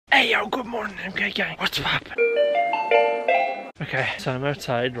Hey yo, good morning MK gang, what's up? Okay, so I'm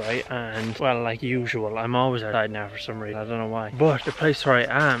outside, right, and well, like usual, I'm always outside now for some reason, I don't know why. But the place where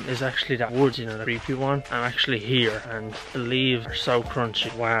I am is actually that woods, you know, the creepy one. I'm actually here, and the leaves are so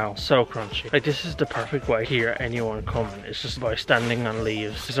crunchy. Wow, so crunchy. Like, this is the perfect way to hear anyone coming. It's just by standing on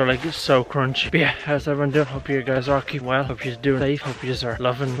leaves. They're like, it's so crunchy. But yeah, how's everyone doing? Hope you guys are keeping well. Hope you're doing safe. Hope you are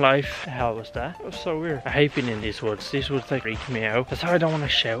loving life. The hell was that? It was so weird. I hate being in these woods. These woods, like, freak me out. That's how I don't want to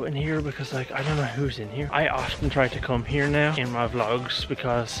shout in here, because, like, I don't know who's in here. I often try to come here now in my vlogs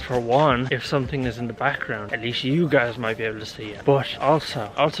because, for one, if something is in the background, at least you guys might be able to see it. But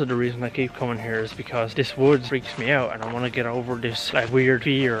also the reason I keep coming here is because this wood freaks me out, and I want to get over this like weird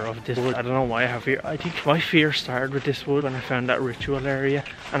fear of this wood. I don't know why I have fear. I think my fear started with this wood when I found that ritual area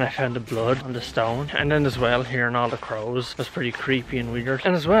and I found the blood on the stone, and then as well hearing all the crows was pretty creepy and weird.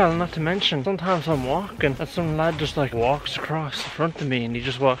 And as well, not to mention, sometimes I'm walking and some lad just like walks across the front of me and he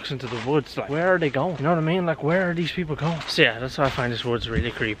just walks into the woods. Like, where are they going? You know what I mean? Like, where are these people going? So yeah, that's why I find this woods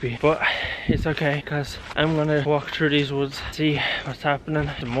really creepy, but it's okay because I'm gonna walk through these woods, see what's happening.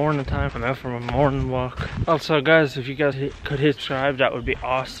 It's morning time. I'm out for my morning walk. Also, guys, if you guys could hit subscribe, that would be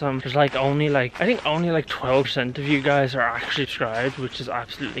awesome. There's like I think only like 12% of you guys are actually subscribed, which is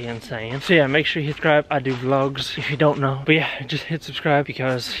absolutely insane. So yeah, make sure you hit subscribe. I do vlogs if you don't know, but yeah, just hit subscribe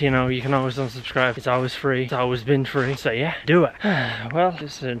because, you know, you can always unsubscribe. It's always free. It's always been free. So yeah, do it. Well,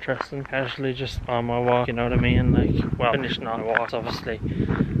 this is interesting. Casually just on my walk, you know what I mean? Like, well, finished my walks, obviously.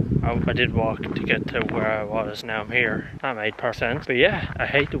 I did walk to get to where I was. Now I'm here. That made sense. But yeah, I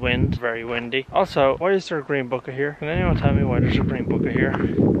hate the wind. It's very windy. Also, why is there a green bucket here? Can anyone tell me why there's a green bucket here?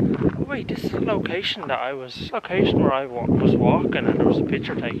 Oh wait, this is the location where I was walking, and there was a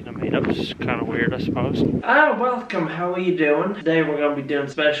picture taken of me. That was kind of weird, I suppose. Welcome. How are you doing? Today we're going to be doing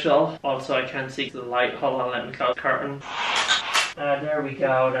special. Also, I can't see the light. Hold on, let me close the curtain. There we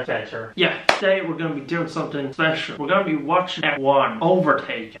go, that's better. Yeah, today we're going to be doing something special. We're going to be watching F1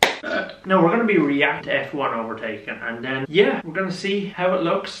 overtaken. No, we're going to be reacting to F1 overtaken, and then, yeah, we're going to see how it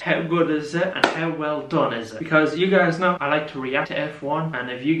looks, how good is it, and how well done is it. Because you guys know I like to react to F1, and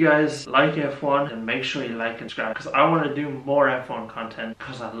if you guys like F1, then make sure you like and subscribe, because I want to do more F1 content,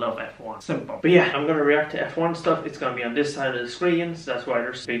 because I love F1. Simple. But yeah, I'm going to react to F1 stuff. It's going to be on this side of the screen, so that's why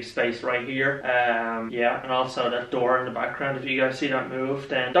there's a big space right here. Yeah, and also that door in the background, if you guys see that move,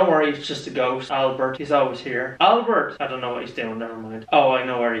 then don't worry, it's just a ghost. Albert, he's always here. Albert! I don't know what he's doing, never mind. Oh, I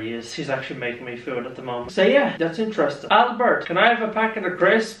know where he is. He's actually making me food at the moment. So yeah, that's interesting. Albert, can I have a packet of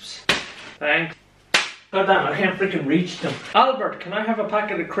crisps? Thanks. God damn, I can't freaking reach them. Albert, can I have a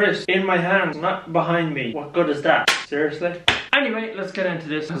packet of crisps in my hands, not behind me? What good is that? Seriously? Anyway, let's get into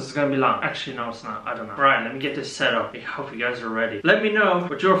this because it's gonna be long. Actually, no, it's not. I don't know. Right, let me get this set up. I hope you guys are ready. Let me know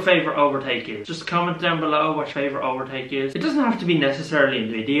what your favorite overtake is. Just comment down below what your favorite overtake is. It doesn't have to be necessarily in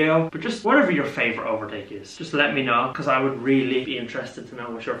video, but just whatever your favorite overtake is. Just let me know, because I would really be interested to know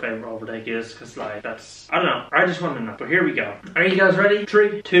what your favorite overtake is, because like, that's, I don't know. I just want to know. But here we go. Are you guys ready?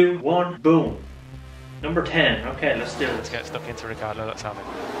 3, 2, 1, boom. Number 10. Okay, let's do it. Let's get stuck into Ricardo. Let's have it.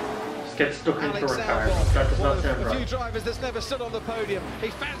 Get stuck into Ricardo. That does not sound right. A few drivers that's never stood on the podium. He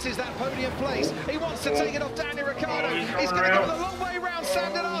fancies that podium place. He wants to take it off Daniel Ricciardo. He's going to go the long way round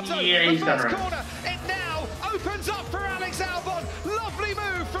San Donato. Yeah, he's the first corner. It now opens up for Alex Albon. Lovely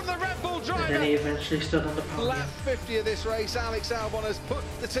move from the Red Bull driver. And then he eventually stood on the podium. Lap 50 of this race, Alex Albon has put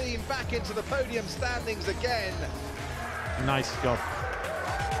the team back into the podium standings again. Nice job.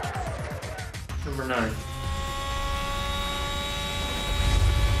 Number 9.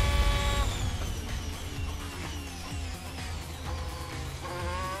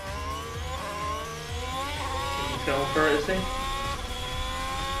 Going for it, is he?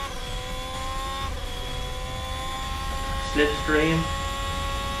 Slipstream.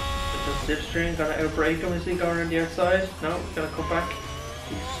 Is the slipstream gonna outbrake him? Is he going on the outside? No, he's gonna come back.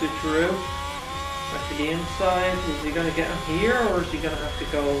 Switcheroo. Back to the inside. Is he gonna get him here, or is he gonna have to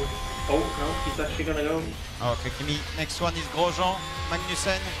go? Oh no, he's actually gonna go. Okay, Kimi. Next one is Grosjean,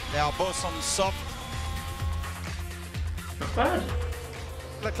 Magnussen. They are both on soft. Not bad.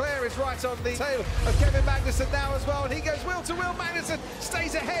 Leclerc is right on the tail of Kevin Magnussen now as well, and he goes wheel to wheel. Magnussen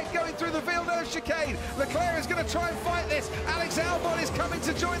stays ahead going through the Villeneuve chicane. Leclerc is going to try and fight this. Alex Albon is coming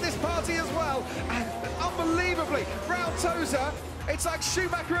to join this party as well, and unbelievably, round Tosa. It's like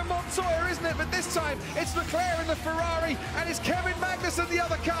Schumacher and Montoya, isn't it? But this time, it's Leclerc in the Ferrari, and it's Kevin Magnussen, the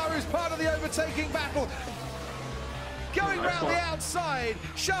other car, who's part of the overtaking battle. Going round the outside,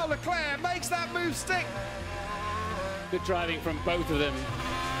 Charles Leclerc makes that move stick. Good driving from both of them.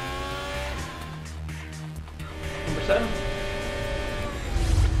 Number 7.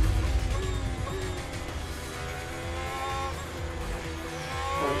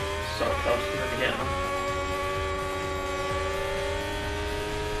 so close to really getting him.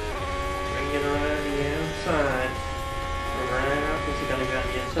 Bring it around the outside. Around. Is he going to be on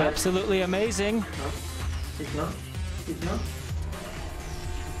the inside? Absolutely amazing. No, he's not. He's not.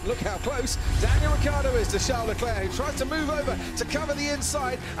 Look how close Daniel Ricciardo is to Charles Leclerc, who tries to move over to cover the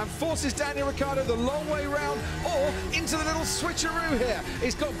inside and forces Daniel Ricciardo the long way round or into the little switcheroo here.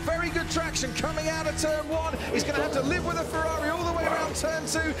 He's got very good traction coming out of turn 1. He's going to have to live with a Ferrari all the way around turn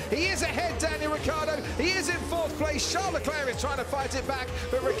 2. He is ahead, Daniel Ricciardo. He is in 4th place. Charles Leclerc is trying to fight it back,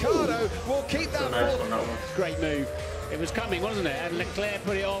 but Ricciardo will keep that nice ball. one. Great move. It was coming, wasn't it? And Leclerc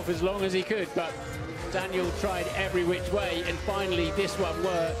put it off as long as he could, but Daniel tried every which way, and finally this one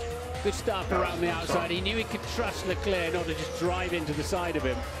worked. Good stuff around the outside. He knew he could trust Leclerc not to just drive into the side of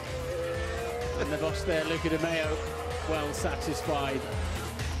him. And the boss there, Luca De Meo, well satisfied.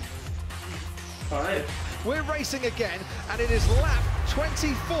 All right. We're racing again, and it is lap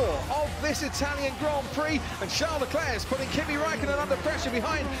 24 of this Italian Grand Prix, and Charles Leclerc is putting Kimi Raikkonen under pressure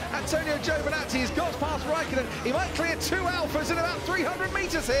behind Antonio Giovinazzi. He's got past Raikkonen. He might clear 2 Alphas in about 300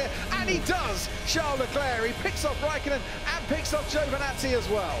 metres here, and he does. Charles Leclerc, he picks off Raikkonen and picks off Giovinazzi as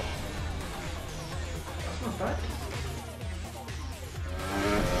well. Not bad.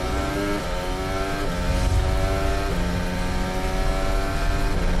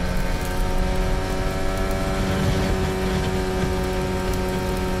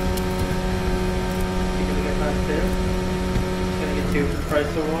 Gonna get 2 for the price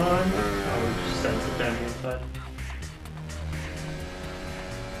of 1. I will just sense it down the inside.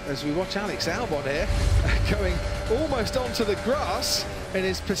 As we watch Alex Albon here going almost onto the grass in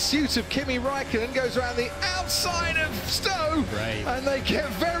his pursuit of Kimi Raikkonen, goes around the outside of Stowe, Brave. and they get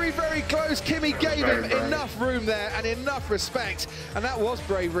very, very close. Kimi gave him brave. enough room there and enough respect, and that was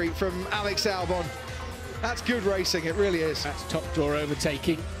bravery from Alex Albon. That's good racing, it really is. That's top drawer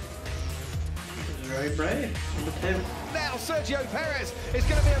overtaking. Very brave on the table. Now Sergio Perez is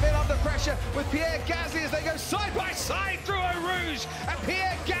going to be a bit under pressure with Pierre Gasly as they go side by side through Eau Rouge. And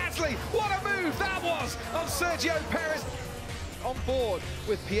Pierre Gasly, what a move that was on Sergio Perez. On board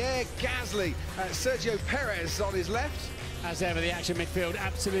with Pierre Gasly, Sergio Perez on his left. As ever, the action midfield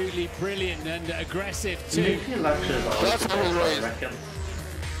absolutely brilliant and aggressive too. That's I reckon.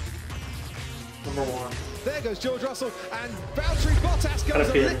 Number 1. There goes George Russell, and Valtteri Bottas goes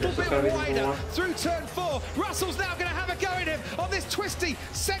a little bit wider through turn 4. Russell's now going to have a go at him on this twisty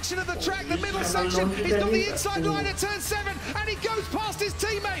section of the track, the middle section. He's got the inside line at turn 7, and he goes past his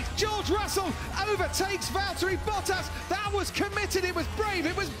teammate. George Russell overtakes Valtteri Bottas. That was committed, it was brave,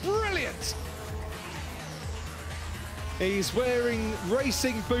 it was brilliant. He's wearing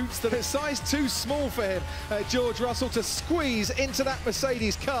racing boots that are size too small for him, George Russell, to squeeze into that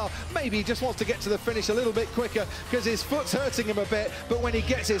Mercedes car. Maybe he just wants to get to the finish a little bit quicker because his foot's hurting him a bit, but when he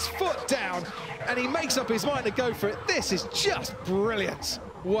gets his foot down and he makes up his mind to go for it, this is just brilliant.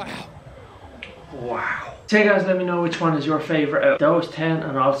 Wow. Wow. So you guys, let me know which one is your favourite out of those 10,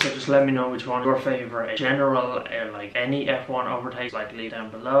 and also just let me know which one your favourite in general, like any F1 overtakes, like leave down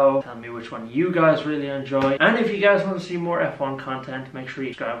below. Tell me which one you guys really enjoy, and if you guys want to see more F1 content, make sure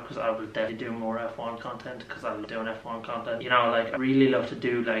you subscribe, because I will definitely do more F1 content, because I love doing F1 content. You know, like I really love to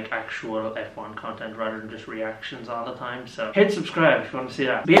do like actual F1 content rather than just reactions all the time. So hit subscribe if you want to see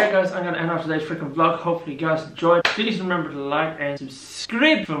that. But yeah guys, I'm going to end off today's freaking vlog. Hopefully you guys enjoyed. Please remember to like and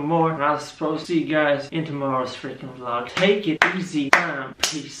subscribe for more, and I'll suppose see you guys in tomorrow's freaking vlog. Take it easy and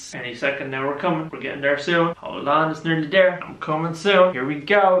peace. Any second now we're coming. We're getting there soon. Hold on, it's nearly there. I'm coming soon. Here we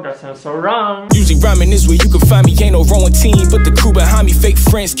go. That sounds so wrong. Usually rhyming is where you can find me. Ain't no wrong with team, but the crew behind me. Fake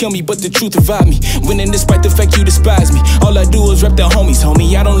friends kill me, but the truth divide me. Winning despite the fact you despise me. All I do is rep the homies,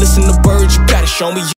 homie. I don't listen to birds, you gotta show me.